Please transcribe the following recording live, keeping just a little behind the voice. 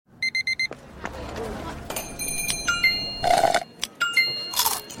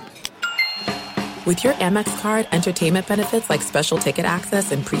With your Amex card, entertainment benefits like special ticket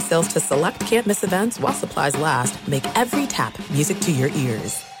access and pre-sales to select can't-miss events while supplies last make every tap music to your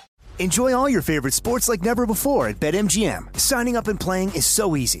ears. Enjoy all your favorite sports like never before at BetMGM. Signing up and playing is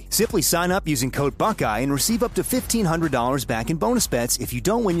so easy. Simply sign up using code Buckeye and receive up to $1,500 back in bonus bets if you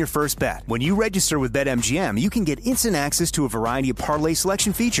don't win your first bet. When you register with BetMGM, you can get instant access to a variety of parlay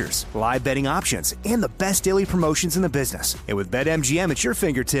selection features, live betting options, and the best daily promotions in the business. And with BetMGM at your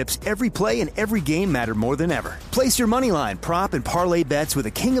fingertips, every play and every game matter more than ever. Place your moneyline, prop, and parlay bets with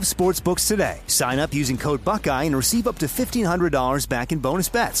the king of sportsbooks today. Sign up using code Buckeye and receive up to $1,500 back in bonus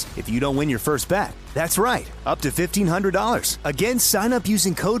bets if you don't win your first bet. That's right, up to $1,500. Again, sign up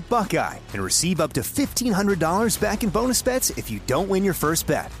using code Buckeye and receive up to $1,500 back in bonus bets if you don't win your first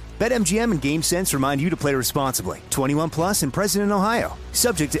bet. BetMGM and GameSense remind you to play responsibly. 21 plus and present in Ohio.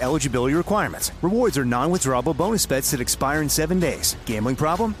 Subject to eligibility requirements. Rewards are non-withdrawable bonus bets that expire in 7 days. Gambling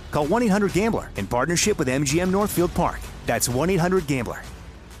problem? Call 1-800-GAMBLER in partnership with MGM Northfield Park. That's 1-800-GAMBLER.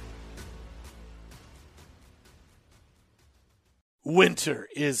 Winter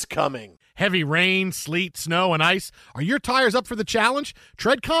is coming. Heavy rain, sleet, snow, and ice. Are your tires up for the challenge?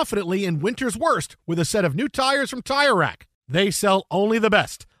 Tread confidently in winter's worst with a set of new tires from Tire Rack. They sell only the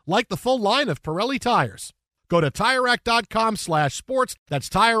best, like the full line of Pirelli tires. Go to TireRack.com/sports. That's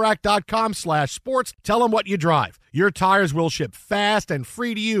TireRack.com/sports. Tell them what you drive. Your tires will ship fast and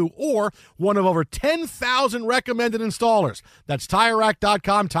free to you or one of over 10,000 recommended installers. That's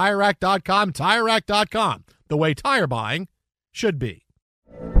TireRack.com, TireRack.com, TireRack.com. The way tire buying should be.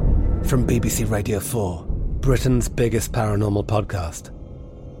 From BBC Radio 4, Britain's biggest paranormal podcast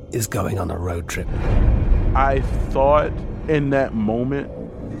is going on a road trip. I thought in that moment,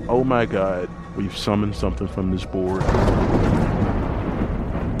 oh my God, we've summoned something from this board.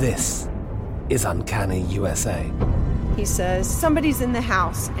 This is Uncanny USA. He says, somebody's in the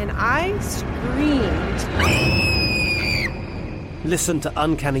house, and I screamed. Listen to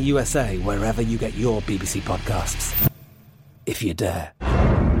Uncanny USA wherever you get your BBC podcasts, if you dare.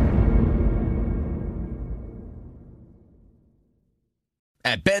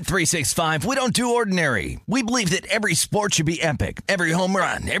 At Bet365, we don't do ordinary. We believe that every sport should be epic. Every home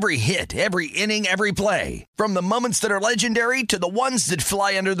run, every hit, every inning, every play. From the moments that are legendary to the ones that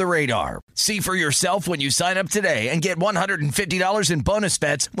fly under the radar. See for yourself when you sign up today and get $150 in bonus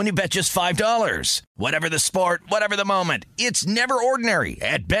bets when you bet just $5. Whatever the sport, whatever the moment, it's never ordinary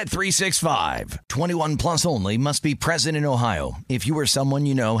at Bet365. 21 plus only. Must be present in Ohio. If you or someone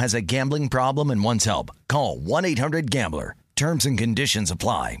you know has a gambling problem and wants help, call 1-800-GAMBLER. Terms and conditions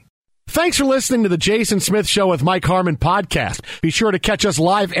apply. Thanks for listening to the Jason Smith Show with Mike Harmon podcast. Be sure to catch us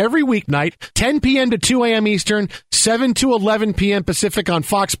live every weeknight, 10 p.m. to 2 a.m. Eastern, 7 to 11 p.m. Pacific on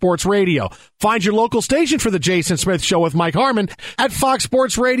Fox Sports Radio. Find your local station for the Jason Smith Show with Mike Harmon at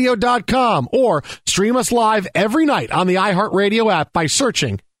foxsportsradio.com or stream us live every night on the iHeartRadio app by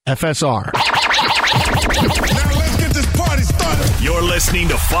searching FSR. Now let's get this party started. You're listening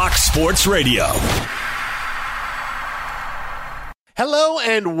to Fox Sports Radio. Hello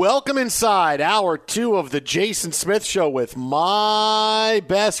and welcome inside Hour 2 of the Jason Smith Show with my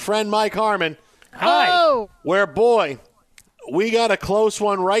best friend Mike Harmon. Hi. Oh. Where, boy, we got a close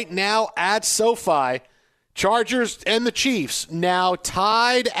one right now at SoFi. Chargers and the Chiefs now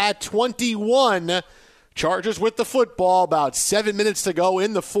tied at 21. Chargers with the football, about 7 minutes to go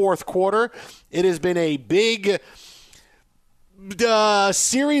in the fourth quarter. It has been a big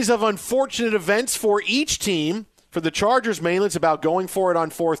series of unfortunate events for each team. For the Chargers, mainly, it's about going for it on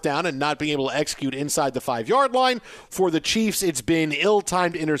fourth down and not being able to execute inside the 5-yard line. For the Chiefs, it's been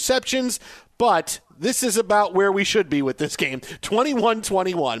ill-timed interceptions, but this is about where we should be with this game.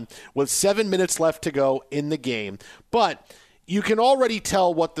 21-21 with 7 minutes left to go in the game. But you can already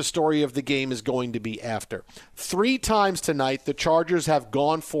tell what the story of the game is going to be after. 3 times tonight, the Chargers have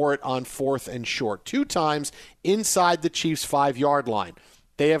gone for it on fourth and short. 2 times inside the Chiefs' 5-yard line.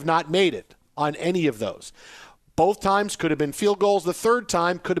 They have not made it on any of those. Both times could have been field goals. The third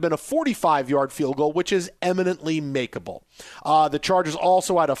time could have been a 45-yard field goal, which is eminently makeable. The Chargers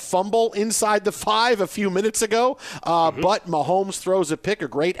also had a fumble inside the 5 a few minutes ago, but Mahomes throws a pick, a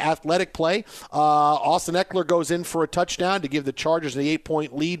great athletic play. Austin Eckler goes in for a touchdown to give the Chargers the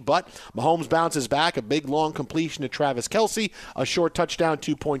 8-point lead, but Mahomes bounces back, a big, long completion to Travis Kelce, a short touchdown,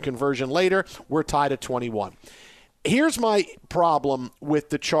 2-point conversion later. We're tied at 21. Here's my problem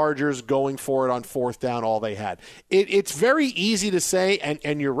with the Chargers going for it on fourth down, all they had. It's very easy to say,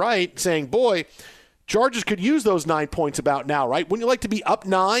 and you're right, saying, boy, Chargers could use those 9 points about now, right? Wouldn't you like to be up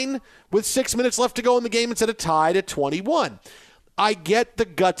 9 with 6 minutes left to go in the game instead of tied at 21? I get the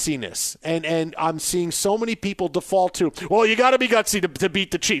gutsiness, and I'm seeing so many people default to, well, you got to be gutsy to beat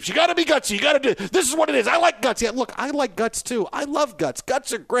the Chiefs. You got to be gutsy. You got to do this is what it is. I like guts. Yeah, look, I like guts too. I love guts.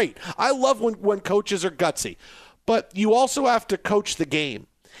 Guts are great. I love when coaches are gutsy. But you also have to coach the game.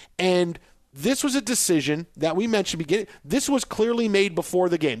 And this was a decision that we mentioned beginning. This was clearly made before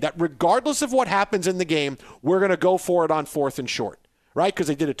the game, that regardless of what happens in the game, we're going to go for it on 4th and short. Right, because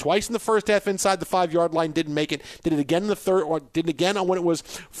they did it twice in the first half inside the 5-yard line, didn't make it. Did it again in the third, or did it again when it was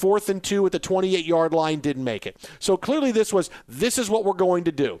 4th and 2 at the 28-yard line, didn't make it. So clearly this is what we're going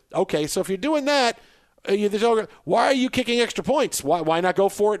to do. Okay, so if you're doing that, why are you kicking extra points? Why not go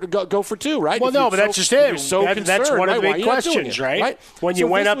for it? Go for 2, right? Well, no, but that's just it. That's one of the big questions, right? When you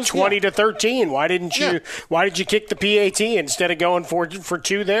went up 20-13, why didn't you? Yeah. Why did you kick the PAT instead of going for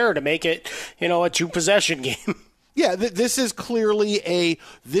 2 there to make it, a 2-possession game? Yeah, this is clearly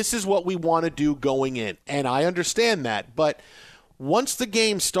this is what we want to do going in, and I understand that. But once the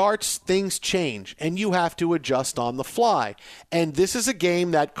game starts, things change, and you have to adjust on the fly. And this is a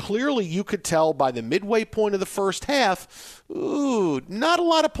game that clearly you could tell by the midway point of the first half, not a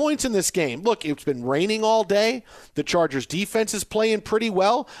lot of points in this game. Look, it's been raining all day. The Chargers' defense is playing pretty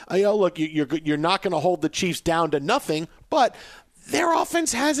well. Look, you're not going to hold the Chiefs down to nothing, but their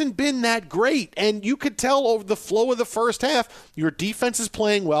offense hasn't been that great, and you could tell over the flow of the first half, your defense is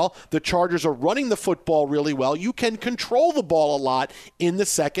playing well. The Chargers are running the football really well. You can control the ball a lot in the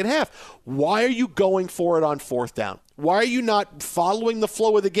second half. Why are you going for it on 4th down? Why are you not following the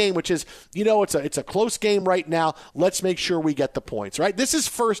flow of the game, which is, it's a close game right now. Let's make sure we get the points, right? This is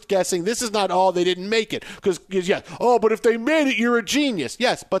first guessing. This is not, they didn't make it. Because but if they made it, you're a genius.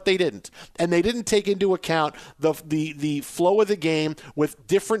 Yes, but they didn't. And they didn't take into account the flow of the game with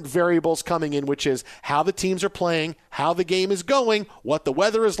different variables coming in, which is how the teams are playing, how the game is going, what the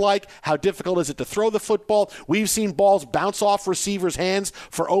weather is like, how difficult is it to throw the football. We've seen balls bounce off receivers' hands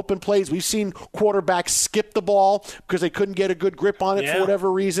for open plays. We've seen quarterbacks skip the ball because they couldn't get a good grip on it for whatever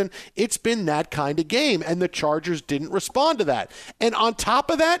reason. It's been that kind of game, and the Chargers didn't respond to that. And on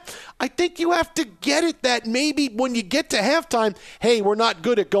top of that, I think you have to get it that maybe when you get to halftime, hey, we're not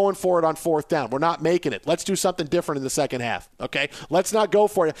good at going for it on 4th down. We're not making it. Let's do something different in the second half, okay? Let's not go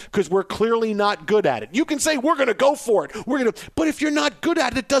for it because we're clearly not good at it. You can say we're going to go for it. But if you're not good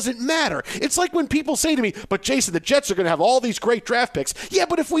at it, it doesn't matter. It's like when people say to me, but Jason, the Jets are going to have all these great draft picks. Yeah,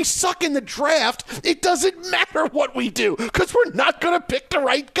 but if we suck in the draft, it doesn't matter what we do because we're not going to pick the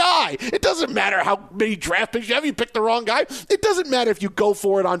right guy. It doesn't matter how many draft picks you have. You pick the wrong guy. It doesn't matter if you go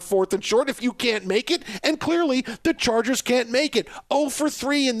for it on 4th and short if you can't make it. And clearly, the Chargers can't make it. 0 for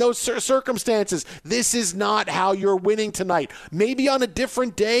 3 in those circumstances. This is not how you're winning tonight. Maybe on a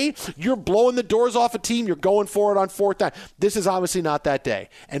different day, you're blowing the doors off a team. You're going for it on 4th down. This is obviously not that day.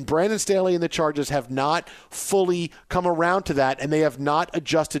 And Brandon Staley and the Chargers have not fully come around to that, and they have not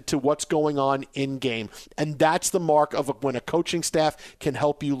adjusted to what's going on in game. And that's the mark of when a coaching staff can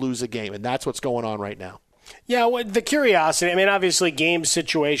help you lose a game, and that's what's going on right now. Yeah, the curiosity, obviously game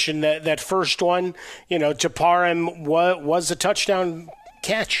situation, that first one, to Parham was a touchdown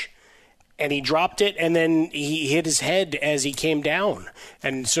catch. And he dropped it, and then he hit his head as he came down.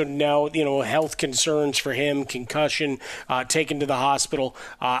 And so now, health concerns for him, concussion, taken to the hospital.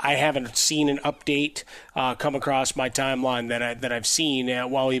 I haven't seen an update come across my timeline that I've seen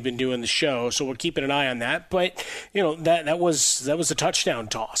while we've been doing the show. So we're keeping an eye on that. But, that was a touchdown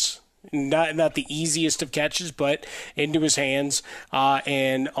toss. Not the easiest of catches, but into his hands,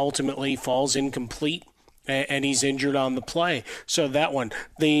 and ultimately falls incomplete. And he's injured on the play. So that one,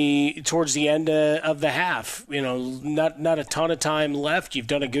 towards the end of the half, not a ton of time left. You've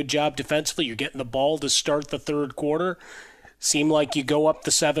done a good job defensively. You're getting the ball to start the third quarter. Seemed like you go up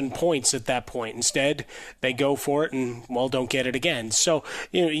the 7 points at that point. Instead, they go for it and, don't get it again. So,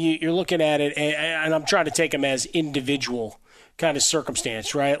 you're looking at it, and I'm trying to take them as individual kind of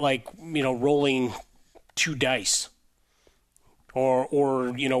circumstance, right? Like, rolling 2 dice. Or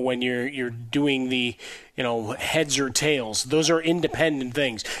when you're doing the heads or tails, those are independent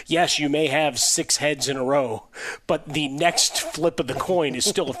things. Yes, you may have 6 heads in a row, but the next flip of the coin is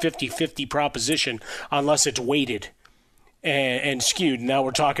still a 50-50 proposition unless it's weighted and skewed. Now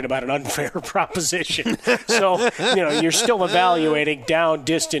we're talking about an unfair proposition. So, you're still evaluating down,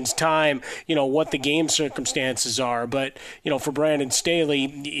 distance, time, what the game circumstances are. But, for Brandon Staley,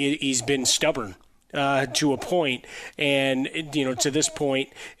 he's been stubborn. To a point, and to this point,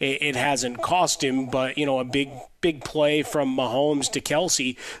 it hasn't cost him, but a big big play from Mahomes to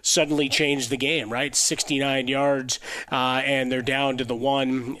Kelsey suddenly changed the game, right? 69 yards, and they're down to the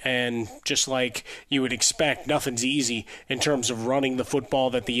 1, and just like you would expect, nothing's easy in terms of running the football,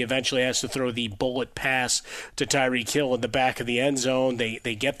 that he eventually has to throw the bullet pass to Tyreek Hill in the back of the end zone. They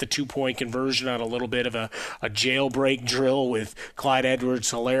get the 2-point conversion on a little bit of a jailbreak drill with Clyde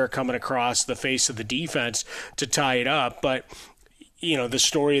Edwards-Helaire coming across the face of the defense to tie it up, but the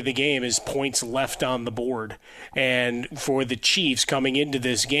story of the game is points left on the board. And for the Chiefs coming into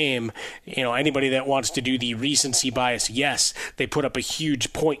this game, anybody that wants to do the recency bias, yes, they put up a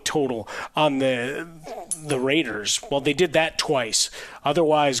huge point total on the Raiders. Well, they did that twice.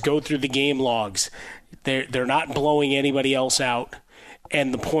 Otherwise, go through the game logs. They're not blowing anybody else out,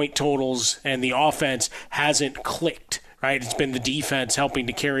 and the point totals and the offense hasn't clicked. Right, it's been the defense helping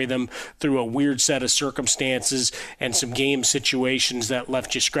to carry them through a weird set of circumstances and some game situations that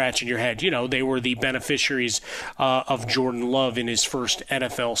left you scratching your head. They were the beneficiaries of Jordan Love in his first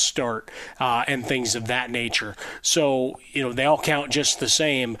NFL start and things of that nature. So, they all count just the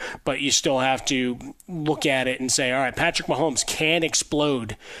same, but you still have to look at it and say, all right, Patrick Mahomes can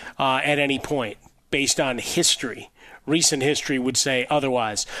explode at any point based on history. Recent history would say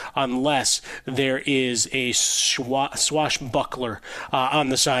otherwise, unless there is a swashbuckler on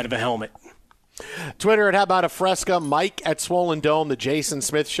the side of a helmet. Twitter at How About a Fresca, Mike at Swollen Dome, the Jason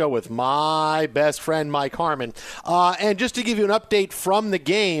Smith Show with my best friend Mike Harmon. And just to give you an update from the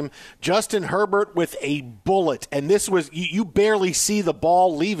game, Justin Herbert with a bullet. And this was, you barely see the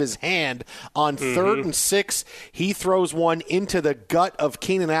ball leave his hand on 3rd and 6. He throws one into the gut of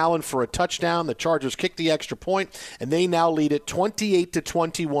Keenan Allen for a touchdown. The Chargers kick the extra point, and they now lead it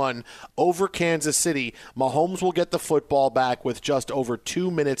 28-21 over Kansas City. Mahomes will get the football back with just over 2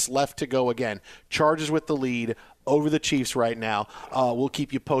 minutes left to go again. Chargers with the lead over the Chiefs right now. We'll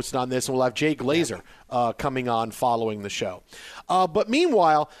keep you posted on this, and we'll have Jay Glazer coming on following the show. But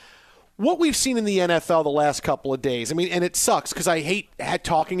meanwhile, what we've seen in the NFL the last couple of days, and it sucks because I hate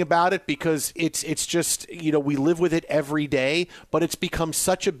talking about it because it's just, we live with it every day, but it's become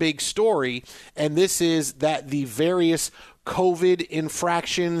such a big story, and this is that the various COVID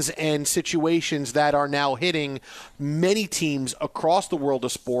infractions and situations that are now hitting many teams across the world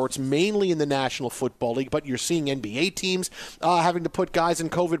of sports, mainly in the National Football League, but you're seeing NBA teams having to put guys in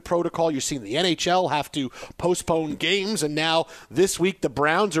COVID protocol. You're seeing the NHL have to postpone games, and now this week the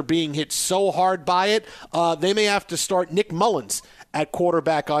Browns are being hit so hard by it, they may have to start Nick Mullins at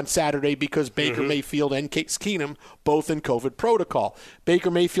quarterback on Saturday because Baker Mayfield and Case Keenum both in COVID protocol.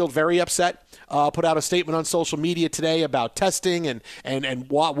 Baker Mayfield very upset, put out a statement on social media today about testing and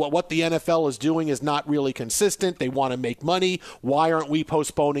what the NFL is doing is not really consistent. They want to make money. Why aren't we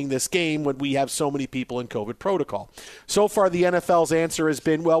postponing this game when we have so many people in COVID protocol? So far, the NFL's answer has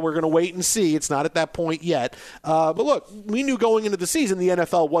been, well, we're going to wait and see. It's not at that point yet. But look, we knew going into the season the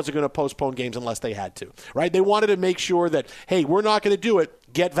NFL wasn't going to postpone games unless they had to, right? They wanted to make sure that, hey, we're not going to do it.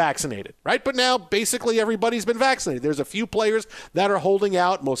 Get vaccinated, right? But now basically everybody's been vaccinated. There's a few players that are holding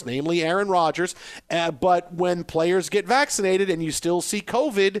out, most namely Aaron Rodgers. But when players get vaccinated and you still see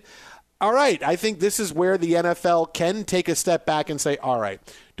COVID, all right, I think this is where the NFL can take a step back and say, all right,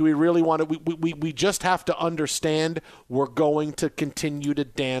 do we really want to? We just have to understand we're going to continue to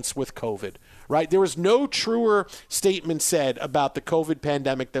dance with COVID. Right? There was no truer statement said about the COVID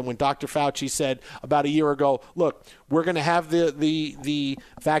pandemic than when Dr. Fauci said about a year ago, look, we're going to have the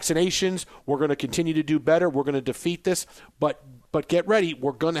vaccinations. We're going to continue to do better. We're going to defeat this. But get ready.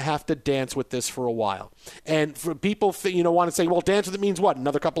 We're going to have to dance with this for a while. And for people, want to say, well, dance with it means what?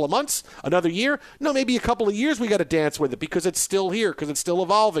 Another couple of months? Another year? No, maybe a couple of years we got to dance with it because it's still here, because it's still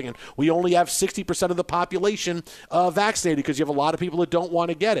evolving. And we only have 60% of the population vaccinated because you have a lot of people that don't want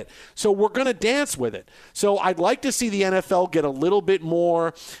to get it. So we're going to dance with it. So I'd like to see the NFL get a little bit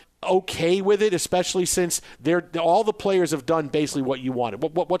more okay with it, especially since all the players have done basically what you wanted.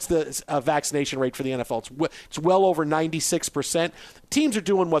 What's the vaccination rate for the NFL? It's well over 96%. Teams are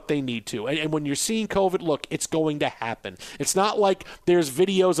doing what they need to. And when you're seeing COVID, look, it's going to happen. It's not like there's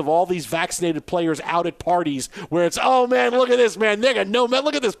videos of all these vaccinated players out at parties where it's, oh, man, look at this, man.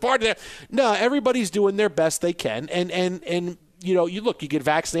 Look at this party. No, everybody's doing their best they can. And you get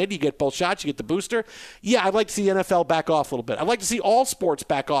vaccinated, you get both shots, you get the booster. Yeah, I'd like to see the NFL back off a little bit. I'd like to see all sports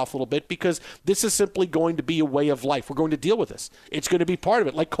back off a little bit because this is simply going to be a way of life. We're going to deal with this. It's going to be part of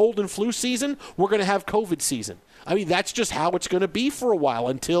it. Like cold and flu season, we're going to have COVID season. I mean, that's just how it's going to be for a while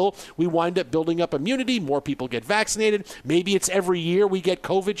until we wind up building up immunity, more people get vaccinated. Maybe it's every year we get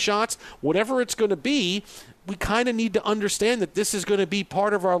COVID shots. Whatever it's going to be, we kind of need to understand that this is going to be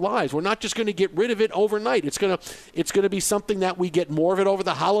part of our lives. We're not just going to get rid of it overnight. It's going to be something that we get more of it over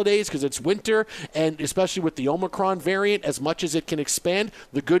the holidays because it's winter, and especially with the Omicron variant, as much as it can expand.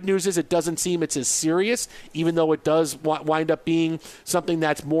 The good news is it doesn't seem it's as serious, even though it does wind up being something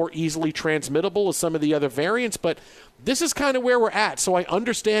that's more easily transmittable as some of the other variants. But this is kind of where we're at. So I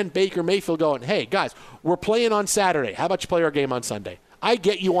understand Baker Mayfield going, hey, guys, we're playing on Saturday. How about you play our game on Sunday? I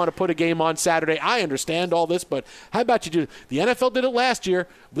get you want to put a game on Saturday. I understand all this, but how about you do it? The NFL did it last year.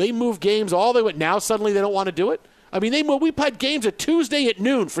 They moved games all the way. Now suddenly they don't want to do it? I mean, we played games at Tuesday at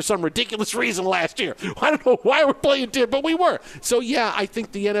noon for some ridiculous reason last year. I don't know why we're playing it, but we were. So, yeah, I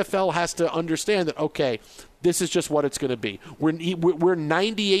think the NFL has to understand that, okay, this is just what it's going to be. We're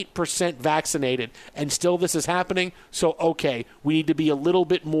 98% vaccinated, and still this is happening. So, okay, we need to be a little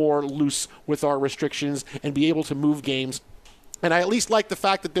bit more loose with our restrictions and be able to move games. And I at least like the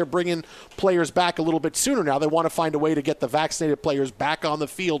fact that they're bringing players back a little bit sooner now. They want to find a way to get the vaccinated players back on the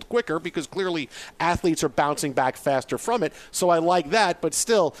field quicker because clearly athletes are bouncing back faster from it. So I like that. But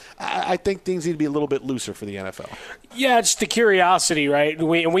still, I think things need to be a little bit looser for the NFL. Yeah, it's the curiosity, right?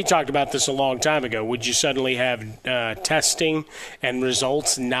 We talked about this a long time ago. Would you suddenly have testing and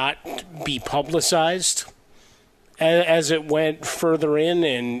results not be publicized as it went further in,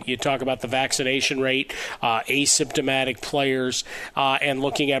 and you talk about the vaccination rate, asymptomatic players, and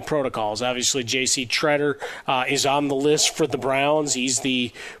looking at protocols? Obviously, J.C. Tretter is on the list for the Browns. He's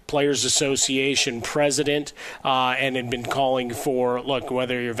the Players Association president and had been calling for, look,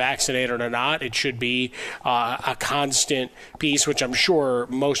 whether you're vaccinated or not, it should be a constant piece, which I'm sure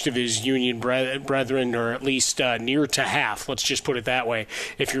most of his union brethren, or at least near to half, let's just put it that way,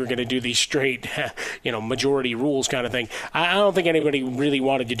 if you were going to do these straight majority rules kind of thing. I don't think anybody really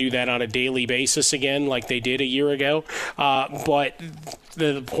wanted to do that on a daily basis again like they did a year ago. But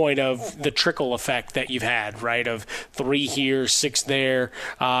the point of the trickle effect that you've had, right, of 3 here, 6 there,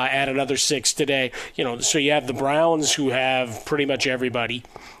 add another 6 today. So you have the Browns who have pretty much everybody.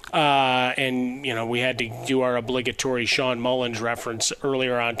 And, we had to do our obligatory Sean Mullins reference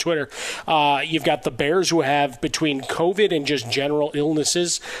earlier on Twitter. You've got the Bears who have, between COVID and just general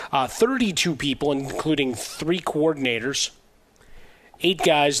illnesses, 32 people, including 3 coordinators. 8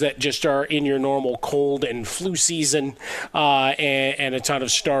 guys that just are in your normal cold and flu season, and a ton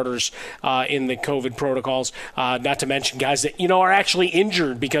of starters in the COVID protocols, not to mention guys that, are actually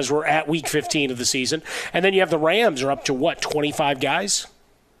injured because we're at week 15 of the season. And then you have the Rams are up to, 25 guys?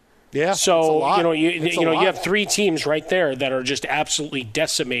 Yeah, so you have 3 teams right there that are just absolutely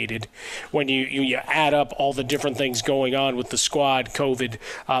decimated when you add up all the different things going on with the squad, COVID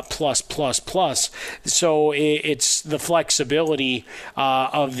plus. So it's the flexibility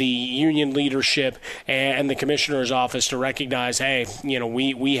of the union leadership and the commissioner's office to recognize, hey,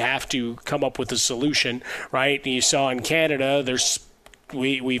 we have to come up with a solution, right? You saw in Canada,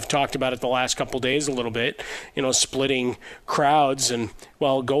 we've talked about it the last couple of days a little bit, splitting crowds. And,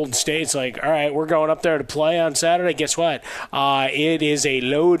 Golden State's like, all right, we're going up there to play on Saturday. Guess what? It is a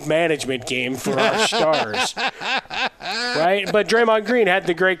load management game for our stars. Right? But Draymond Green had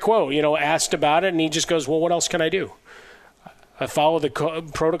the great quote, asked about it, and he just goes, well, what else can I do? I follow the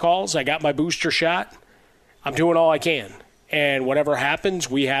protocols. I got my booster shot. I'm doing all I can. And whatever happens,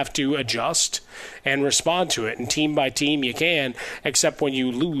 we have to adjust and respond to it. And team by team, you can, except when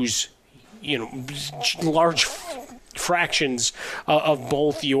you lose, large fractions of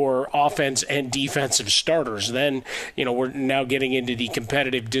both your offense and defensive starters. Then, we're now getting into the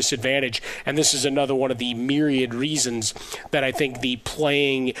competitive disadvantage. And this is another one of the myriad reasons that I think the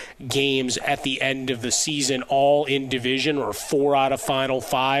playing games at the end of the season, all in division or 4 out of Final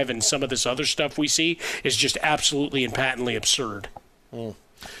 5, and some of this other stuff we see is just absolutely and patently absurd.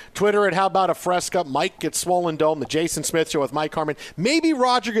 Twitter at How About a Fresca. Mike gets Swollen Dome. The Jason Smith Show with Mike Harmon. Maybe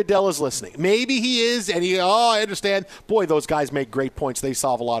Roger Goodell is listening. Maybe he is, and I understand. Boy, those guys make great points. They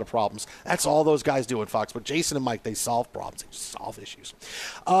solve a lot of problems. That's all those guys do at Fox. But Jason and Mike, they solve problems. They solve issues.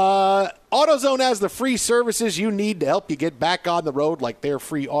 AutoZone has the free services you need to help you get back on the road, like their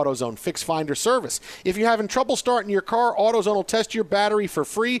free AutoZone Fix Finder service. If you're having trouble starting your car, AutoZone will test your battery for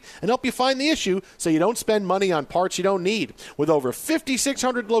free and help you find the issue so you don't spend money on parts you don't need. With over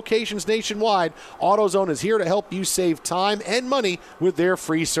 5,600 locations nationwide, AutoZone is here to help you save time and money with their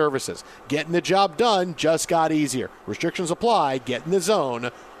free services. Getting the job done just got easier. Restrictions apply. Get in the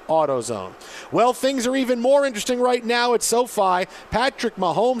zone. AutoZone. Well, things are even more interesting right now at SoFi. Patrick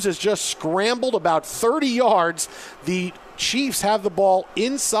Mahomes has just scrambled about 30 yards. The Chiefs have the ball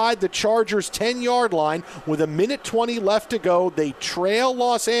inside the Chargers' 10-yard line with 1:20 left to go. They trail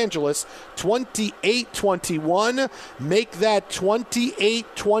Los Angeles 28-21. Make that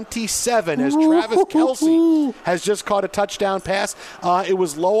 28-27 as Travis Kelce has just caught a touchdown pass. It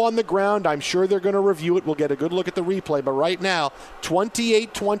was low on the ground. I'm sure they're going to review it. We'll get a good look at the replay. But right now,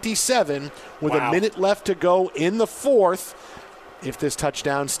 28-27 with a minute left to go in the fourth. If this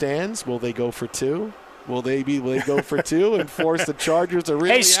touchdown stands, will they go for two? Will they go for two and force the Chargers to really?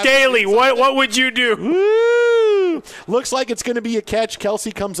 Hey, Staley, what would you do? Woo! Looks like it's going to be a catch.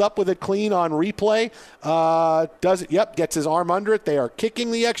 Kelce comes up with it clean on replay. Does it? Yep, gets his arm under it. They are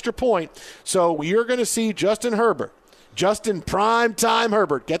kicking the extra point. So you're going to see Justin prime time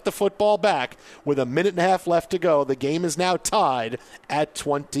Herbert get the football back with 1.5 minutes left to go. The game is now tied at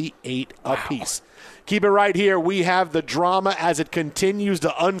 28 apiece. Keep it right here. We have the drama as it continues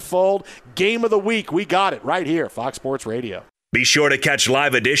to unfold. Game of the week. We got it right here, Fox Sports Radio. Be sure to catch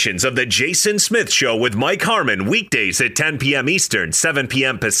live editions of The Jason Smith Show with Mike Harmon weekdays at 10 p.m. Eastern, 7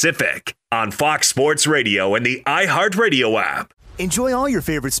 p.m. Pacific on Fox Sports Radio and the iHeartRadio app. Enjoy all your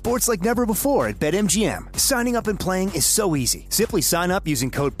favorite sports like never before at BetMGM. Signing up and playing is so easy. Simply sign up using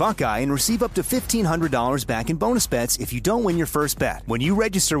code Buckeye and receive up to $1,500 back in bonus bets if you don't win your first bet. When you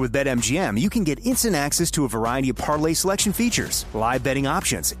register with BetMGM, you can get instant access to a variety of parlay selection features, live betting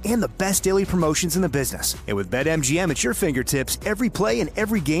options, and the best daily promotions in the business. And with BetMGM at your fingertips, every play and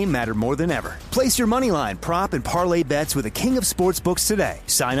every game matter more than ever. Place your moneyline, prop, and parlay bets with the king of sportsbooks today.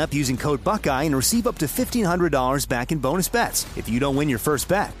 Sign up using code Buckeye and receive up to $1,500 back in bonus bets if you don't win your first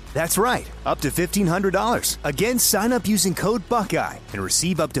bet. That's right, up to $1,500. Again, sign up using code Buckeye and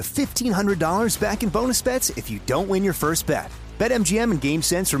receive up to $1,500 back in bonus bets if you don't win your first bet. BetMGM and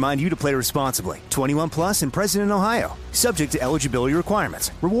GameSense remind you to play responsibly. 21 plus and present in Ohio. Subject to eligibility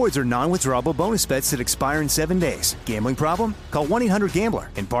requirements. Rewards are non-withdrawable bonus bets that expire in 7 days. Gambling problem? Call 1-800-GAMBLER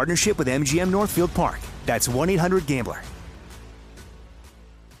in partnership with MGM Northfield Park. That's 1-800-GAMBLER.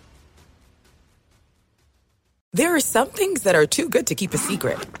 There are some things that are too good to keep a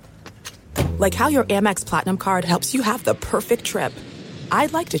secret. Like how your Amex Platinum card helps you have the perfect trip.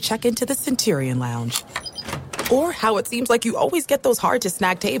 I'd like to check into the Centurion Lounge. Or how it seems like you always get those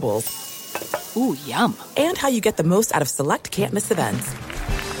hard-to-snag tables. Ooh, yum. And how you get the most out of select can't-miss events.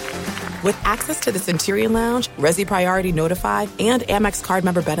 With access to the Centurion Lounge, Resi Priority Notify, and Amex card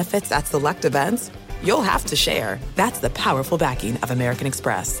member benefits at select events, you'll have to share. That's the powerful backing of American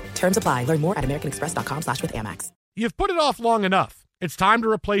Express. Terms apply. Learn more at americanexpress.com/withAmex. You've put it off long enough. It's time to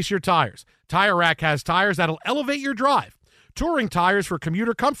replace your tires. Tire Rack has tires that'll elevate your drive. Touring tires for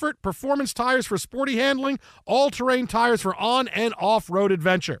commuter comfort, performance tires for sporty handling, all-terrain tires for on- and off-road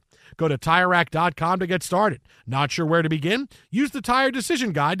adventure. Go to TireRack.com to get started. Not sure where to begin? Use the Tire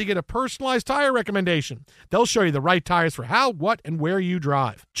Decision Guide to get a personalized tire recommendation. They'll show you the right tires for how, what, and where you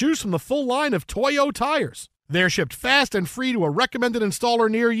drive. Choose from the full line of Toyo tires. They're shipped fast and free to a recommended installer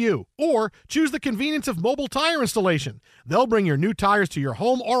near you. Or choose the convenience of mobile tire installation. They'll bring your new tires to your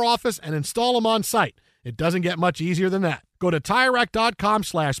home or office and install them on site. It doesn't get much easier than that. Go to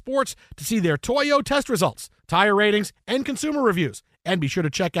TireRack.com/sports to see their Toyo test results, tire ratings, and consumer reviews. And be sure to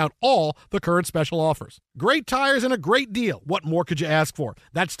check out all the current special offers. Great tires and a great deal. What more could you ask for?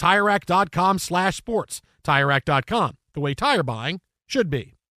 That's TireRack.com/sports. TireRack.com, the way tire buying should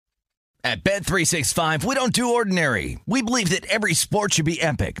be. At Bet365, we don't do ordinary. We believe that every sport should be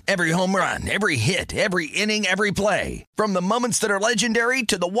epic. Every home run, every hit, every inning, every play. From the moments that are legendary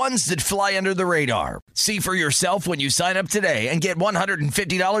to the ones that fly under the radar. See for yourself when you sign up today and get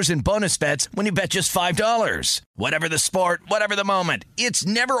 $150 in bonus bets when you bet just $5. Whatever the sport, whatever the moment, it's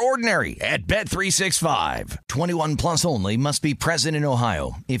never ordinary at Bet365. 21 plus only. Must be present in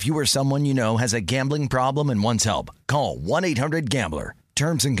Ohio. If you or someone you know has a gambling problem and wants help, call 1-800-GAMBLER.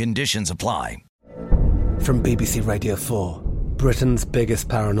 Terms and conditions apply. From BBC Radio 4, Britain's biggest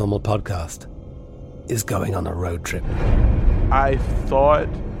paranormal podcast is going on a road trip. I thought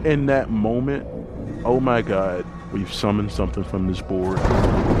in that moment, oh my God, we've summoned something from this board.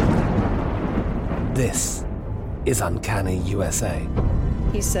 This is Uncanny USA.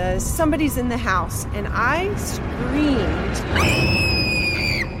 He says, somebody's in the house, and I screamed.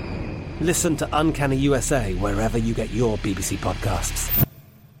 Listen to Uncanny USA wherever you get your BBC podcasts,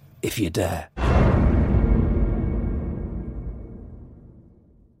 if you dare.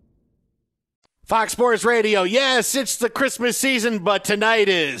 Fox Sports Radio. Yes, it's the Christmas season, but tonight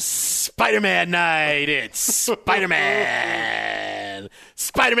is Spider-Man night. It's Spider-Man.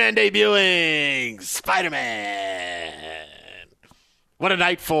 Spider-Man debuting. Spider-Man. What a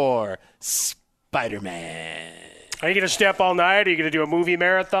night for Spider-Man. Are you going to stay up all night? Are you going to do a movie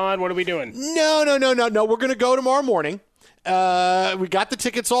marathon? What are we doing? No. We're going to go tomorrow morning. We got the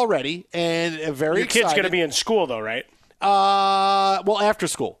tickets already, and very Your excited. kid's going to be in school, though, right? Well, after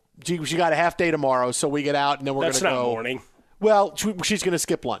school. She got a half day tomorrow, so we get out, and then we're going to go. That's not morning. Well, she's going to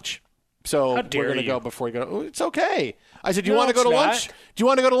skip lunch. So we're going to go before you go. Oh, it's okay. I said, do you want to go to lunch? Do you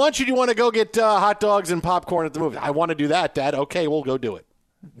want to go to lunch, or do you want to go get hot dogs and popcorn at the movie? I want to do that, Dad. Okay, we'll go do it.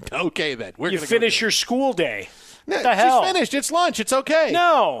 Okay, then. You finish your school day. No, what the hell? She's finished. It's lunch. It's okay.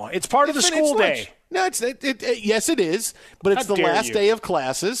 No, it's part of the school day. No, yes, it is. But it's the last day of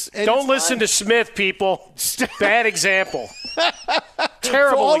classes. And don't listen to Smith, people. Bad example.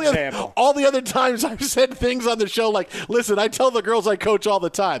 Terrible example. All the other times I've said things on the show like, listen, I tell the girls I coach all the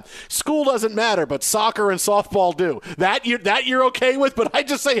time, school doesn't matter, but soccer and softball do. That you're okay with, but I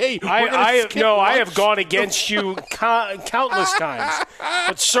just say, hey, I have gone against you countless times.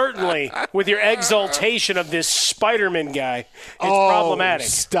 But certainly with your exaltation of this Spider-Man guy, it's problematic.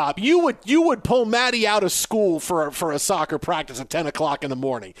 Stop. You would pull Maddie out of school for a soccer practice at 10 o'clock in the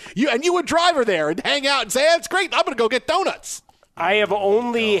morning. You would drive her there and hang out and say, hey, it's great, I'm going to go get donuts. I have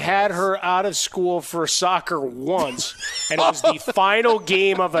only had her out of school for soccer once, and it was the final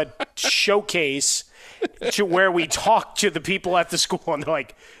game of a showcase to where we talked to the people at the school, and they're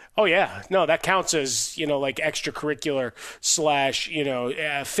like, oh, yeah, no, that counts as, like extracurricular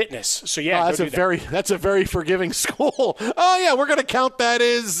 / fitness. So, yeah, that's a very forgiving school. Oh, yeah, we're going to count that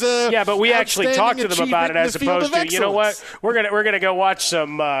as yeah, but we actually talked to them about it as opposed to, you know what, we're gonna go watch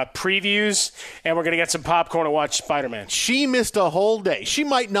some previews, and we're going to get some popcorn and watch Spider-Man. She missed a whole day. She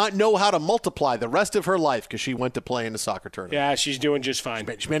might not know how to multiply the rest of her life because she went to play in a soccer tournament. Yeah, she's doing just fine.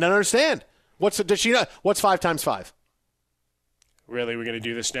 She may not understand. Does she know? What's 5 times 5? Really, we're going to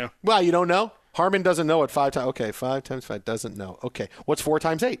do this now? Well, you don't know? Harmon doesn't know what 5 times. Okay, 5 times 5 doesn't know. Okay, what's 4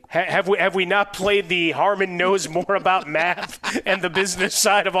 times 8? Have we not played the Harmon knows more about math and the business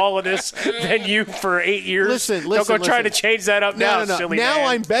side of all of this than you for 8 years? Listen. Don't go try to change that up now, silly Now man.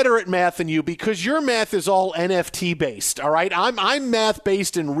 I'm better at math than you because your math is all NFT based. All right, I'm math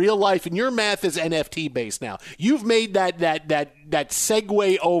based in real life, and your math is NFT based now. You've made that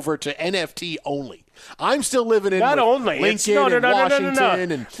segue over to NFT only. I'm still living in Lincoln and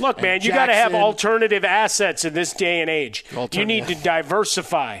Washington. And, look, man, you got to have alternative assets in this day and age. You need to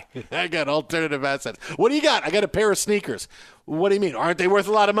diversify. I got alternative assets. What do you got? I got a pair of sneakers. What do you mean? Aren't they worth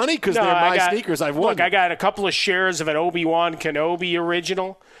a lot of money? Because they're my sneakers. I've won. Look, I got a couple of shares of an Obi-Wan Kenobi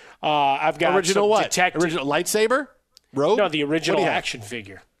original. I've got original what? Original lightsaber? Rogue? No, the original action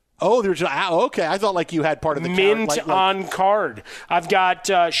figure. Oh, the original. Okay, I thought like you had part of the mint on card. I've got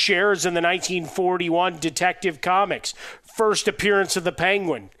shares in the 1941 Detective Comics. First appearance of the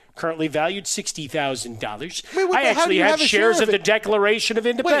Penguin. Currently valued $60,000. I actually have shares of the Declaration of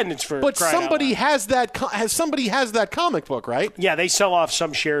Independence for. But somebody has that. Somebody has that comic book, right? Yeah, they sell off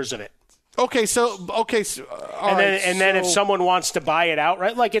some shares of it. Okay, so then if someone wants to buy it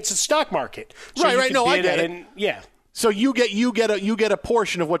outright, like it's a stock market, so right. No, I get it. Yeah. So you get a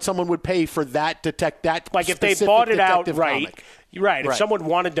portion of what someone would pay for that like if they bought it outright. Comic. Right. If someone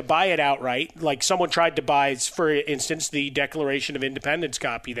wanted to buy it outright, like someone tried to buy, for instance, the Declaration of Independence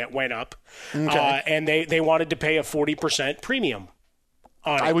copy that went up, and they wanted to pay a 40% premium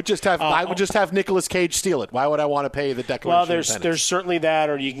on it. I would just have Nicolas Cage steal it. Why would I want to pay the Declaration of Independence? Well, there's certainly that,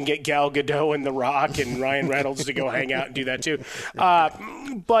 or you can get Gal Gadot and The Rock and Ryan Reynolds to go hang out and do that too.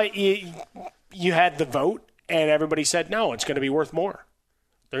 But you had the vote. And everybody said, no, it's going to be worth more.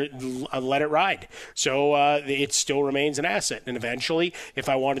 Let it ride. So it still remains an asset. And eventually, if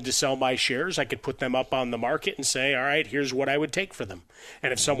I wanted to sell my shares, I could put them up on the market and say, all right, here's what I would take for them.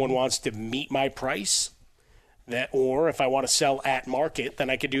 And if someone wants to meet my price, or if I want to sell at market, then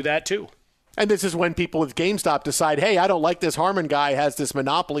I could do that too. And this is when people with GameStop decide, hey, I don't like this Harmon guy has this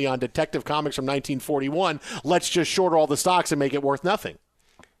monopoly on Detective Comics from 1941. Let's just short all the stocks and make it worth nothing.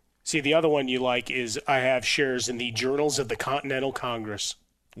 See, the other one you like is I have shares in the Journals of the Continental Congress.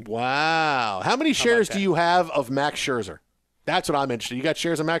 Wow. How many shares do you have of Max Scherzer? That's what I'm interested in. You got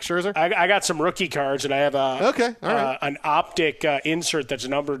shares of Max Scherzer? I got some rookie cards, and I have an optic insert that's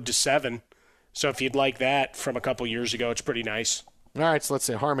numbered to 7. So if you'd like that from a couple years ago, it's pretty nice. All right, so let's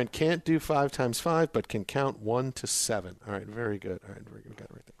say Harmon can't do 5 times 5, but can count 1 to 7. All right, very good. All right, we got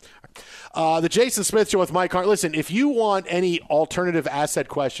it right there. All right. The Jason Smith Show with Mike Harmon. Listen, if you want any alternative asset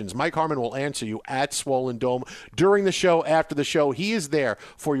questions, Mike Harmon will answer you at Swollen Dome during the show, after the show. He is there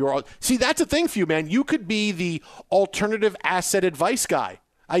for your. See, that's a thing for you, man. You could be the alternative asset advice guy.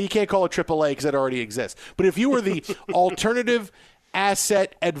 You can't call it AAA because it already exists. But if you were the alternative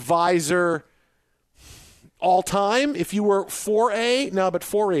asset advisor all time, if you were 4A, no, but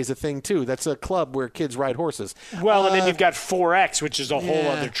 4A is a thing too. That's a club where kids ride horses. Well, and then you've got 4X, which is a whole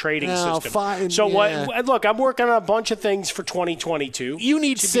other trading system. So what? Look, I'm working on a bunch of things for 2022. You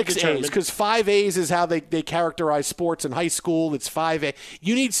need 6As because 5As is how they characterize sports in high school. It's 5A.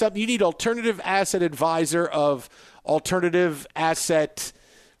 You need something. You need alternative asset advisor of alternative asset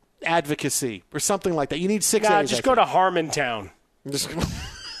advocacy or something like that. You need 6As. Nah, just go to Harmontown.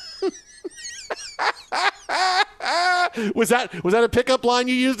 Was that a pickup line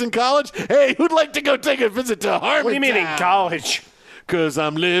you used in college? Hey, who'd like to go take a visit to Harmontown? What do you mean in college? Because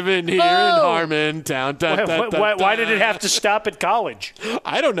I'm living here in Harmontown. Why did it have to stop at college?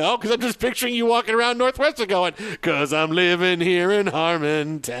 I don't know, because I'm just picturing you walking around Northwestern going, because I'm living here in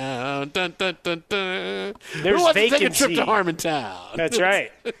Harmontown. There's Who wants vacancy. to take a trip to Harmontown? That's right.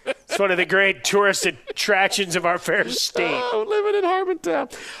 It's one of the great tourist attractions of our fair state. Oh, living in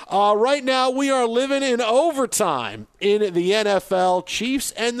Harmontown. Right now, we are living in overtime in the NFL.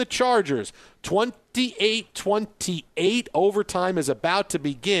 Chiefs and the Chargers. 28-28. Overtime is about to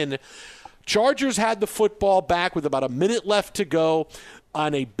begin. Chargers had the football back with about a minute left to go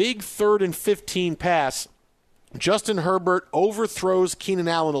on a big 3rd and 15 pass. Justin Herbert overthrows Keenan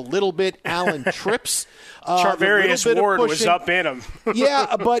Allen a little bit. Allen trips. Charvarius Ward was up in him.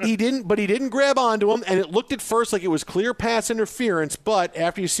 Yeah, but he didn't grab onto him, and it looked at first like it was clear pass interference, but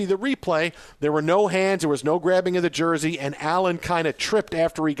after you see the replay, there were no hands, there was no grabbing of the jersey, and Allen kind of tripped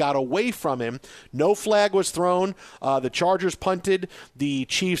after he got away from him. No flag was thrown. The Chargers punted. The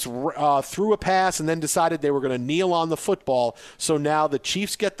Chiefs threw a pass and then decided they were going to kneel on the football. So now the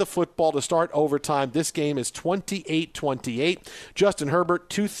Chiefs get the football to start overtime. This game is 28-28. Justin Herbert,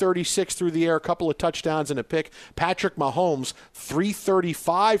 236 through the air, a couple of touchdowns and a pick. Patrick Mahomes,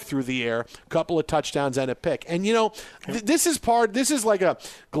 335 through the air, a couple of touchdowns and a pick. And, you know, this is like a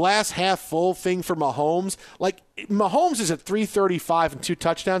glass half full thing for Mahomes. Like, Mahomes is at 335 and 2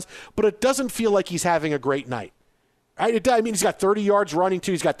 touchdowns, but it doesn't feel like he's having a great night. I mean, he's got 30 yards running,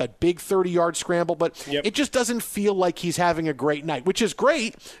 too. He's got that big 30-yard scramble, but It just doesn't feel like he's having a great night, which is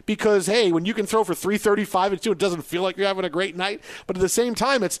great because, hey, when you can throw for 335 and 2, it doesn't feel like you're having a great night. But at the same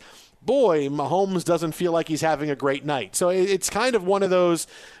time, it's, boy, Mahomes doesn't feel like he's having a great night. So it's kind of one of those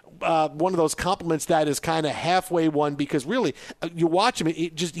compliments that is kind of halfway one because really you watch him, he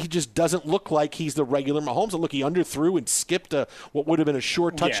just doesn't look like he's the regular Mahomes. Look, he underthrew and skipped what would have been a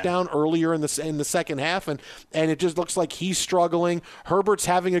short touchdown earlier in the second half, and it just looks like he's struggling. Herbert's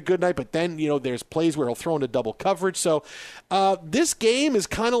having a good night, but then there's plays where he'll throw into double coverage. So this game is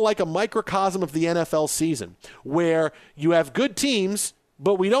kind of like a microcosm of the NFL season where you have good teams,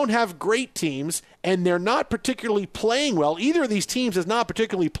 but we don't have great teams, and they're not particularly playing well. Either of these teams is not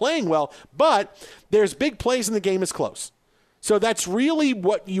particularly playing well, but there's big plays and the game is close. So that's really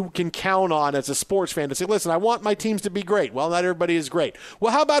what you can count on as a sports fan to say, listen, I want my teams to be great. Well, not everybody is great.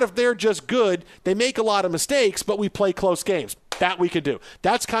 Well, how about if they're just good, they make a lot of mistakes, but we play close games? That we could do.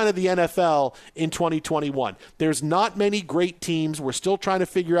 That's kind of the NFL in 2021. There's not many great teams. We're still trying to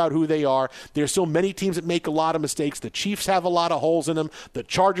figure out who they are. There's still many teams that make a lot of mistakes. The Chiefs have a lot of holes in them. The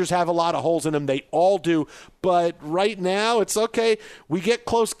Chargers have a lot of holes in them. They all do. But right now, it's okay. We get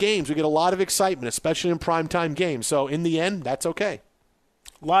close games. We get a lot of excitement, especially in primetime games. So in the end, that's okay.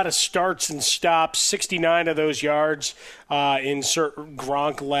 A lot of starts and stops, 69 of those yards. Insert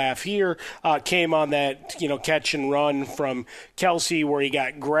Gronk laugh here. Came on that catch and run from Kelsey where he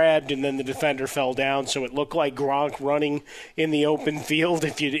got grabbed and then the defender fell down. So it looked like Gronk running in the open field.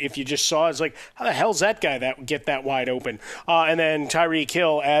 If you just saw it, it's like, how the hell's that guy get that wide open? And then Tyreek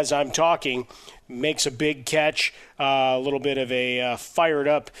Hill, as I'm talking, makes a big catch. A little bit of a fired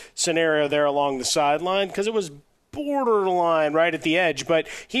up scenario there along the sideline because it was borderline right at the edge, but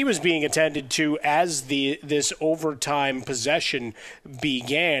he was being attended to as this overtime possession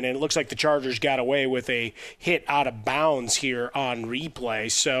began, and it looks like the Chargers got away with a hit out of bounds here on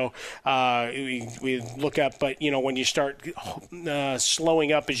replay. So we look up, but when you start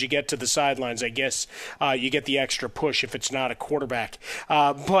slowing up as you get to the sidelines, I guess you get the extra push if it's not a quarterback.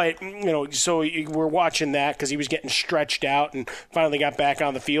 But so we're watching that because he was getting stretched out and finally got back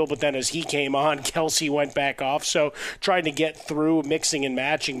on the field, but then as he came on, Kelsey went back off. So trying to get through, mixing and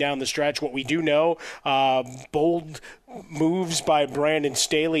matching down the stretch. What we do know, bold moves by Brandon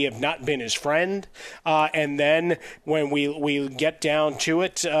Staley have not been his friend. And then when we get down to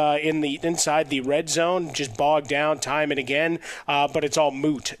it inside the red zone, just bogged down time and again. But it's all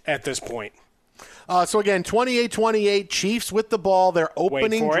moot at this point. So again, 28-28, Chiefs with the ball, their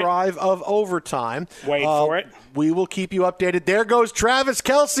opening drive of overtime. Wait for it. We will keep you updated. There goes Travis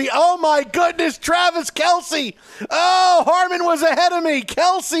Kelce. Oh, my goodness, Travis Kelce. Oh, Harmon was ahead of me.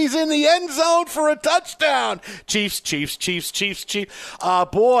 Kelce's in the end zone for a touchdown. Chiefs.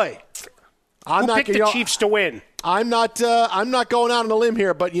 Boy. Who picked the Chiefs to win? I'm not going out on a limb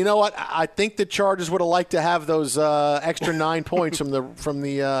here, but you know what? I think the Chargers would have liked to have those extra 9 points from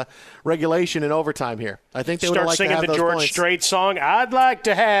the regulation and overtime here. I think they would have liked to have those points. Start singing the George Strait song. I'd like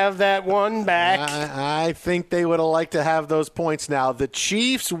to have that one back. I think they would have liked to have those points now. The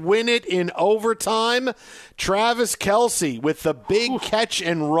Chiefs win it in overtime. Travis Kelce with the big catch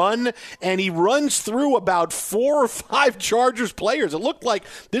and run, and he runs through about 4 or 5 Chargers players. It looked like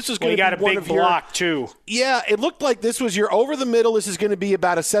this was going to be one of your... He got a big block, too. Yeah, it looked like this was your over the middle. This is going to be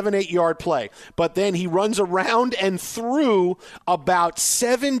about a 7-8 yard play. But then he runs around and through about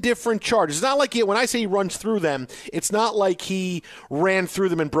 7 different Chargers. It's not like when I say he runs through them, it's not like he ran through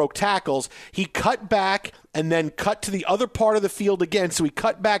them and broke tackles. He cut back and then cut to the other part of the field again. So he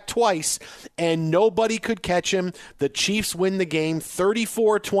cut back twice, and nobody could catch him. The Chiefs win the game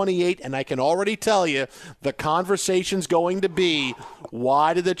 34-28, and I can already tell you the conversation's going to be,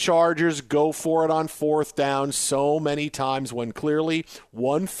 why did the Chargers go for it on 4th down so many times when clearly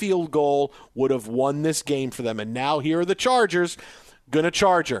one field goal would have won this game for them? And now here are the Chargers. Going to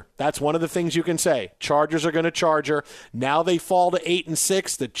Charger. That's one of the things you can say. Chargers are going to Charger. Now they fall to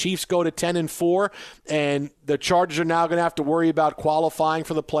 8-6. The Chiefs go to 10-4, and the Chargers are now going to have to worry about qualifying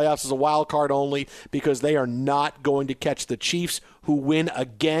for the playoffs as a wild card only because they are not going to catch the Chiefs, who win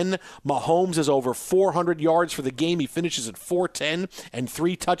again. Mahomes is over 400 yards for the game. He finishes at 410 and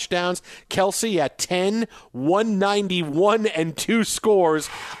 3 touchdowns. Kelce at 10, 191 and 2 scores.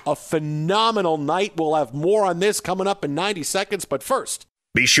 A phenomenal night. We'll have more on this coming up in 90 seconds, but first,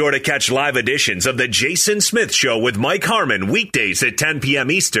 be sure to catch live editions of The Jason Smith Show with Mike Harmon weekdays at 10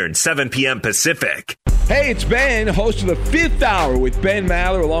 p.m. Eastern, 7 p.m. Pacific. Hey, it's Ben, host of the 5th Hour with Ben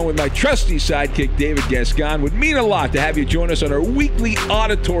Maller, along with my trusty sidekick, David Gascon. Would mean a lot to have you join us on our weekly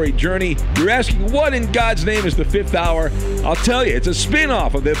auditory journey. You're asking, what in God's name is the 5th Hour? I'll tell you, it's a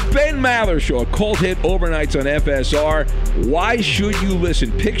spin-off of the Ben Maller Show, a cult hit overnights on FSR. Why should you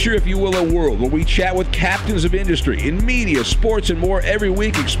listen? Picture, if you will, a world where we chat with captains of industry in media, sports, and more every week.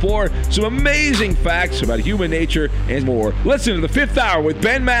 Explore some amazing facts about human nature and more. Listen to the 5th Hour with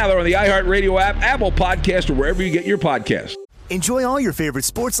Ben Maller on the iHeartRadio app, Apple Podcast, or wherever you get your podcasts. Enjoy all your favorite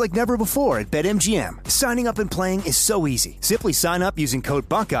sports like never before at BetMGM. Signing up and playing is so easy. Simply sign up using code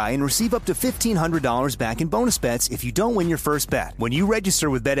Buckeye and receive up to $1,500 back in bonus bets if you don't win your first bet. When you register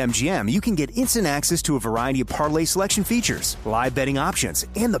with BetMGM, you can get instant access to a variety of parlay selection features, live betting options,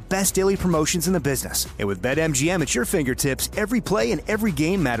 and the best daily promotions in the business. And with BetMGM at your fingertips, every play and every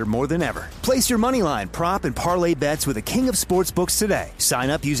game matter more than ever. Place your moneyline, prop, and parlay bets with the king of sportsbooks today. Sign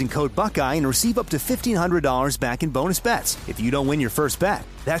up using code Buckeye and receive up to $1,500 back in bonus bets if you don't win your first bet.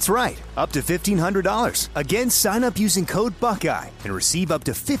 That's right, up to $1,500. Again, sign up using code Buckeye and receive up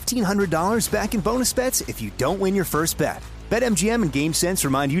to $1,500 back in bonus bets if you don't win your first bet. BetMGM and GameSense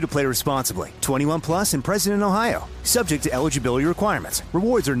remind you to play responsibly. 21 plus and present in Ohio. Subject to eligibility requirements.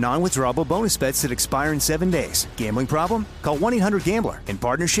 Rewards are non-withdrawable bonus bets that expire in 7 days. Gambling problem? Call 1-800-GAMBLER in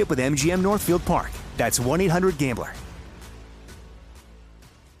partnership with MGM Northfield Park. That's 1-800-GAMBLER.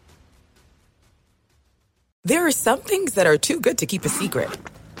 There are some things that are too good to keep a secret.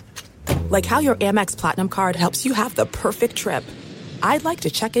 Like how your Amex Platinum card helps you have the perfect trip. I'd like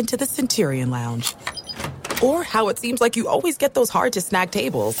to check into the Centurion Lounge. Or how it seems like you always get those hard-to-snag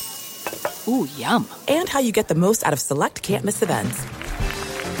tables. Ooh, yum. And how you get the most out of select can't-miss events.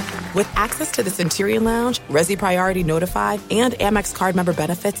 With access to the Centurion Lounge, Resi Priority Notified, and Amex card member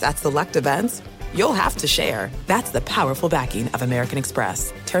benefits at select events, you'll have to share. That's the powerful backing of American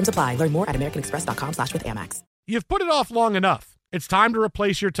Express. Terms apply. Learn more at americanexpress.com/withAmex. You've put it off long enough. It's time to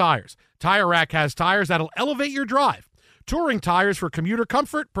replace your tires. Tire Rack has tires that'll elevate your drive. Touring tires for commuter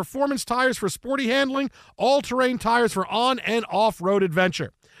comfort, performance tires for sporty handling, all-terrain tires for on- and off-road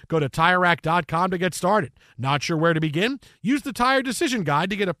adventure. Go to TireRack.com to get started. Not sure where to begin? Use the Tire Decision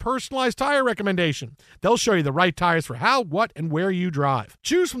Guide to get a personalized tire recommendation. They'll show you the right tires for how, what, and where you drive.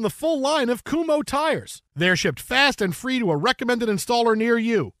 Choose from the full line of Kumho tires. They're shipped fast and free to a recommended installer near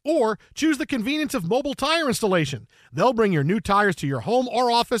you. Or choose the convenience of mobile tire installation. They'll bring your new tires to your home or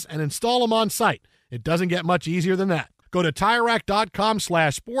office and install them on site. It doesn't get much easier than that. Go to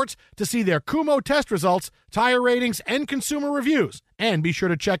TireRack.com/sports to see their Kumho test results, tire ratings, and consumer reviews. And be sure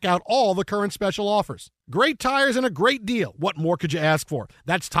to check out all the current special offers. Great tires and a great deal. What more could you ask for?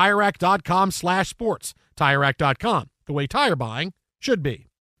 That's TireRack.com/sports. TireRack.com, the way tire buying should be.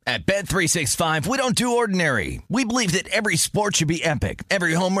 At Bet365, we don't do ordinary. We believe that every sport should be epic.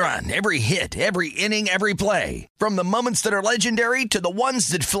 Every home run, every hit, every inning, every play. From the moments that are legendary to the ones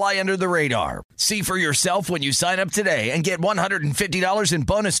that fly under the radar. See for yourself when you sign up today and get $150 in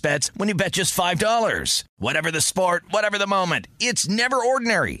bonus bets when you bet just $5. Whatever the sport, whatever the moment, it's never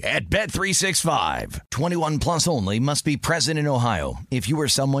ordinary at Bet365. 21 plus only. Must be present in Ohio. If you or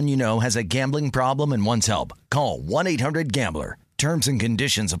someone you know has a gambling problem and wants help, call 1-800-GAMBLER. Terms and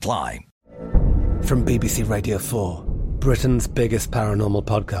conditions apply. From BBC Radio 4, Britain's biggest paranormal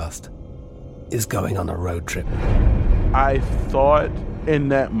podcast is going on a road trip. I thought in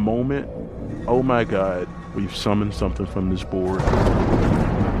that moment, oh my God, we've summoned something from this board.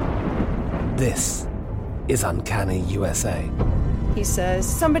 This is Uncanny USA. He says,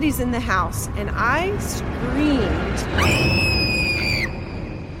 somebody's in the house, and I screamed.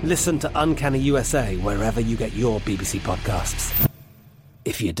 Listen to Uncanny USA wherever you get your BBC podcasts,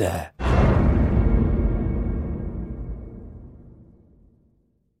 if you dare.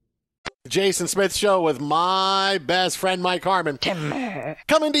 Jason Smith Show with my best friend, Mike Harmon.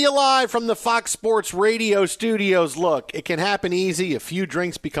 Coming to you live from the Fox Sports Radio studios. Look, it can happen easy. A few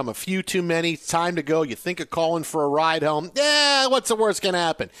drinks become a few too many. It's time to go. You think of calling for a ride home. Yeah, what's the worst can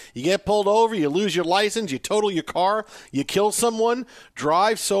happen? You get pulled over, you lose your license, you total your car, you kill someone,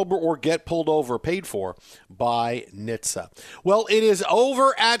 drive sober, or get pulled over, paid for by NHTSA. Well, it is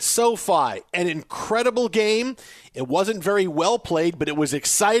over at SoFi. An incredible game. It wasn't very well played, but it was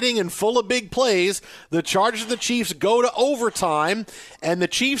exciting and full of big plays. The Chargers and the Chiefs go to overtime, and the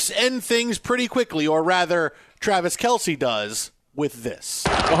Chiefs end things pretty quickly, or rather, Travis Kelce does with this.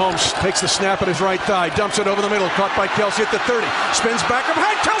 Mahomes takes the snap at his right thigh, dumps it over the middle, caught by Kelce at the 30, spins back up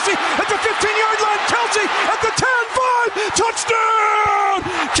ahead, Kelce at the 15-yard line, Kelce at the 10-5, touchdown,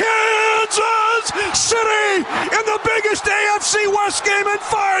 Kansas City, in the biggest AFC West game in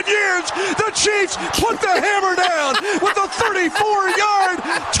 5 years. The Chiefs put the hammer down with a 34-yard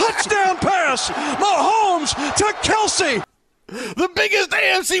touchdown pass. Mahomes to Kelce. The biggest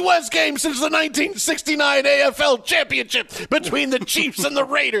AFC West game since the 1969 AFL Championship between the Chiefs and the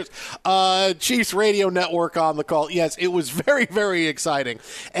Raiders. Chiefs Radio Network on the call. Yes, it was very, very exciting.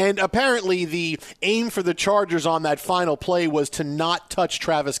 And apparently the aim for the Chargers on that final play was to not touch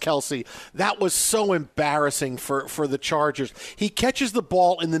Travis Kelce. That was so embarrassing for the Chargers. He catches the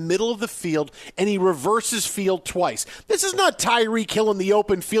ball in the middle of the field, and he reverses field twice. This is not Tyreek Hill in the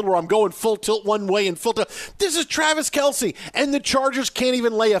open field where I'm going full tilt one way and full tilt. This is Travis Kelce. And the Chargers can't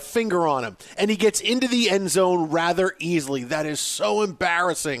even lay a finger on him. And he gets into the end zone rather easily. That is so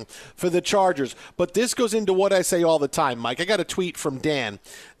embarrassing for the Chargers. But this goes into what I say all the time, Mike. I got a tweet from Dan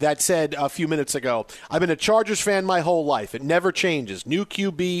that said a few minutes ago, I've been a Chargers fan my whole life. It never changes. New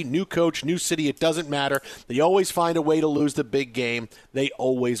QB, new coach, new city, it doesn't matter. They always find a way to lose the big game. They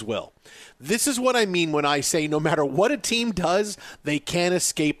always will. This is what I mean when I say no matter what a team does, they can't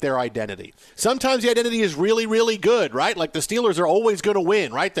escape their identity. Sometimes the identity is really, really good, right? Like the Steelers are always going to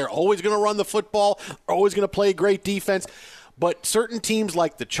win, right? They're always going to run the football, always going to play great defense. But certain teams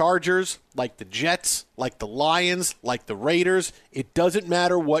like the Chargers, like the Jets, like the Lions, like the Raiders, it doesn't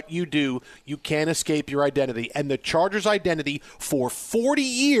matter what you do, you can't escape your identity. And the Chargers' identity for 40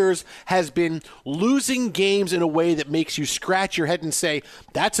 years has been losing games in a way that makes you scratch your head and say,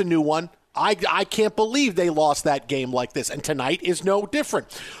 that's a new one. I can't believe they lost that game like this. And tonight is no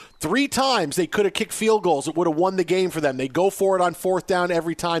different. 3 times they could have kicked field goals. It would have won the game for them. They go for it on 4th down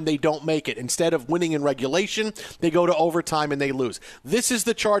every time. They don't make it. Instead of winning in regulation, they go to overtime and they lose. This is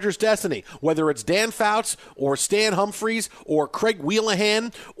the Chargers' destiny. Whether it's Dan Fouts or Stan Humphries or Craig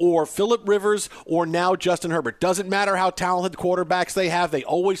Wheelahan or Phillip Rivers or now Justin Herbert. Doesn't matter how talented quarterbacks they have. They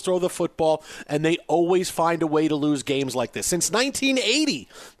always throw the football and they always find a way to lose games like this. Since 1980,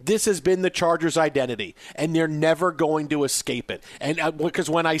 this has been the Chargers' identity and they're never going to escape it. And because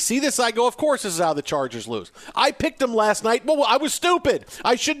when I see this, I go, of course this is how the Chargers lose. I picked them last night. Well, I was stupid.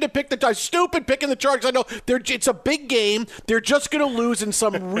 I shouldn't have picked the Chargers. Stupid picking the Chargers. I know it's a big game. They're just going to lose in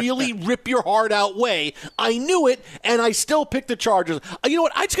some really rip your heart out way. I knew it, and I still picked the Chargers. You know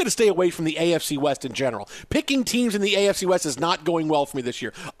what? I just got to stay away from the AFC West in general. Picking teams in the AFC West is not going well for me this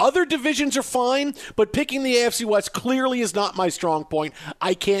year. Other divisions are fine, but picking the AFC West clearly is not my strong point.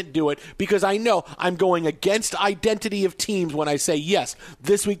 I can't do it because I know I'm going against identity of teams when I say, yes,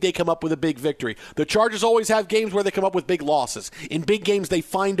 this week they come up with a big victory. The Chargers always have games where they come up with big losses. In big games, they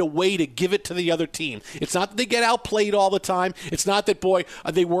find a way to give it to the other team. It's not that they get outplayed all the time. It's not that,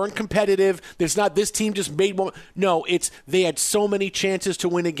 they weren't competitive. It's not this team just made one. No, it's they had so many chances to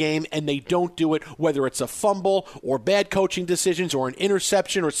win a game, and they don't do it, whether it's a fumble or bad coaching decisions or an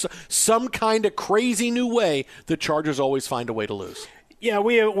interception or some kind of crazy new way, the Chargers always find a way to lose. Yeah,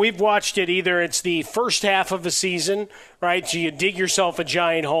 we've watched it. Either it's the first half of the season, right? So you dig yourself a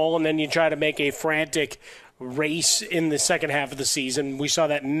giant hole, and then you try to make a frantic race in the second half of the season. We saw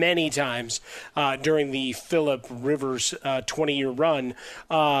that many times during the Phillip Rivers 20-year run.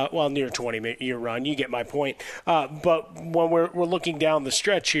 Near 20-year run. You get my point. But when we're looking down the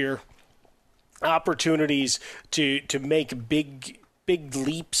stretch here, opportunities to make big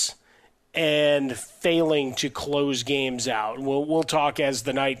leaps and failing to close games out. We'll talk as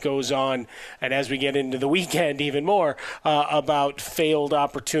the night goes on and as we get into the weekend even more about failed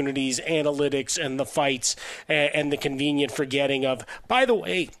opportunities, analytics, and the fights and the convenient forgetting of, by the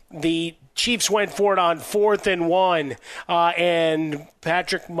way, the Chiefs went for it on 4th and 1, and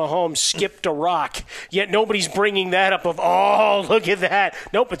Patrick Mahomes skipped a rock. Yet nobody's bringing that up of, oh, look at that.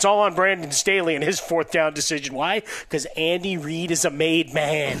 Nope, it's all on Brandon Staley and his 4th down decision. Why? Because Andy Reid is a made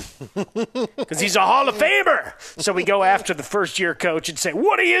man. Because he's a Hall of Famer. So we go after the first-year coach and say,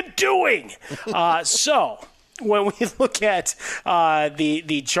 what are you doing? When we look at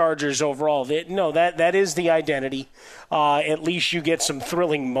the Chargers overall, that is the identity. At least you get some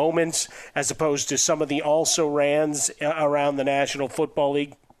thrilling moments as opposed to some of the also-rans around the National Football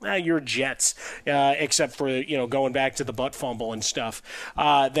League. You're Jets, except for going back to the butt fumble and stuff.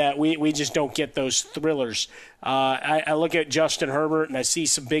 That we just don't get those thrillers. I look at Justin Herbert and I see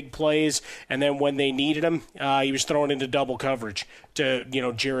some big plays, and then when they needed him, he was thrown into double coverage to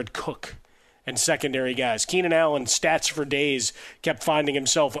Jared Cook and secondary guys. Keenan Allen, stats for days, kept finding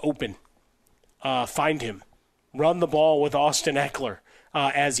himself open. Find him. Run the ball with Austin Eckler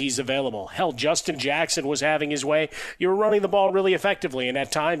as he's available. Hell, Justin Jackson was having his way. You were running the ball really effectively, and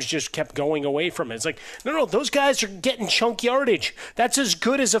at times just kept going away from it. It's like, no, those guys are getting chunk yardage. That's as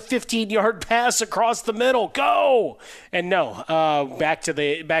good as a 15-yard pass across the middle. Go! And no, back to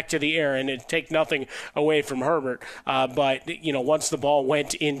the air, and it take nothing away from Herbert. But once the ball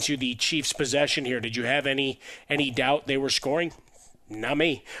went into the Chiefs' possession here, did you have any doubt they were scoring? Not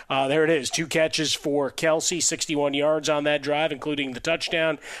me. There it is. 2 catches for Kelce, 61 yards on that drive, including the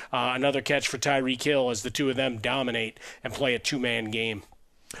touchdown. Another catch for Tyreek Hill as the two of them dominate and play a 2-man game.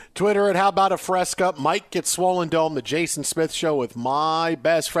 Twitter at How About a Fresca. Mike gets Swollen Dome, the Jason Smith Show with my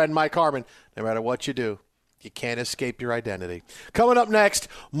best friend Mike Harmon. No matter what you do, you can't escape your identity. Coming up next,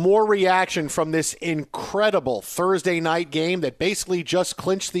 more reaction from this incredible Thursday night game that basically just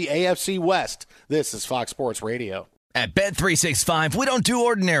clinched the AFC West. This is Fox Sports Radio. At Bet365, we don't do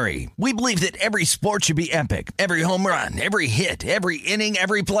ordinary. We believe that every sport should be epic. Every home run, every hit, every inning,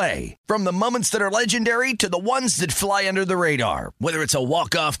 every play. From the moments that are legendary to the ones that fly under the radar. Whether it's a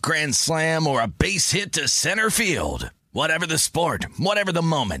walk-off grand slam or a base hit to center field. Whatever the sport, whatever the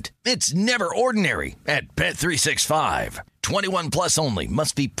moment. It's never ordinary at Bet365. 21 plus only.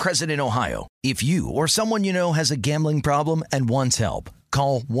 Must be present in Ohio. If you or someone you know has a gambling problem and wants help,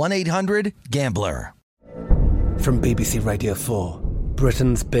 call 1-800-GAMBLER. From BBC Radio 4,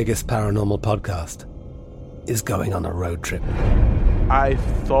 Britain's biggest paranormal podcast is going on a road trip. I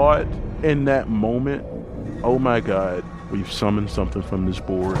thought in that moment, oh my God, we've summoned something from this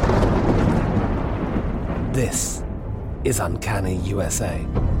board. This is Uncanny USA.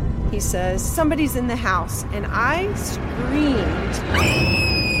 He says, somebody's in the house, and I screamed.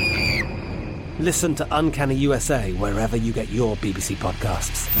 Listen to Uncanny USA wherever you get your BBC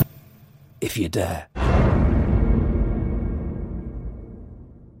podcasts, if you dare.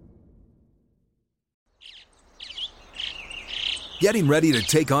 Getting ready to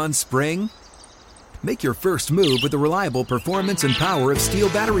take on spring? Make your first move with the reliable performance and power of Steel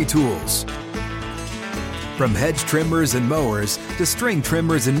battery tools. From hedge trimmers and mowers to string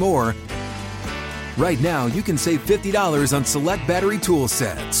trimmers and more, right now you can save $50 on select battery tool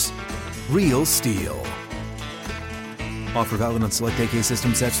sets. Real Steel. Offer valid on select AK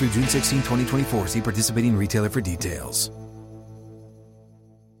system sets through June 16, 2024. See participating retailer for details.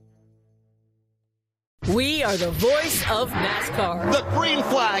 We are the voice of NASCAR. The green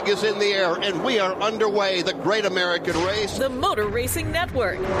flag is in the air, and we are underway. The Great American Race. The Motor Racing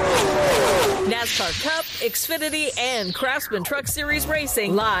Network. NASCAR Cup, Xfinity, and Craftsman Truck Series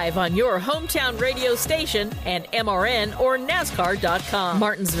Racing live on your hometown radio station and MRN or NASCAR.com.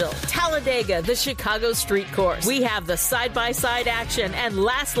 Martinsville, Talladega, the Chicago Street Course. We have the side-by-side action and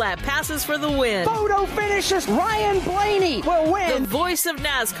last lap passes for the win. Photo finishes. Ryan Blaney will win. The voice of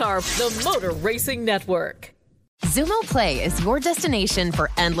NASCAR, the Motor Racing Network. Xumo Play is your destination for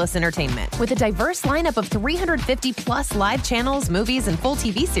endless entertainment. With a diverse lineup of 350 plus live channels, movies, and full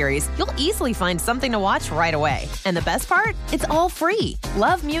TV series, you'll easily find something to watch right away. And the best part? It's all free.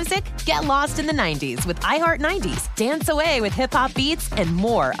 Love music? Get lost in the 90s with iHeart 90s, dance away with hip-hop beats, and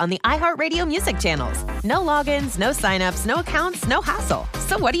more on the iHeartRadio music channels. No logins, no signups, no accounts, no hassle.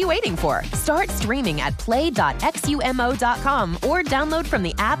 So what are you waiting for? Start streaming at play.xumo.com or download from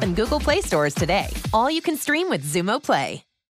the app and Google Play stores today. All you can stream with Xumo Play.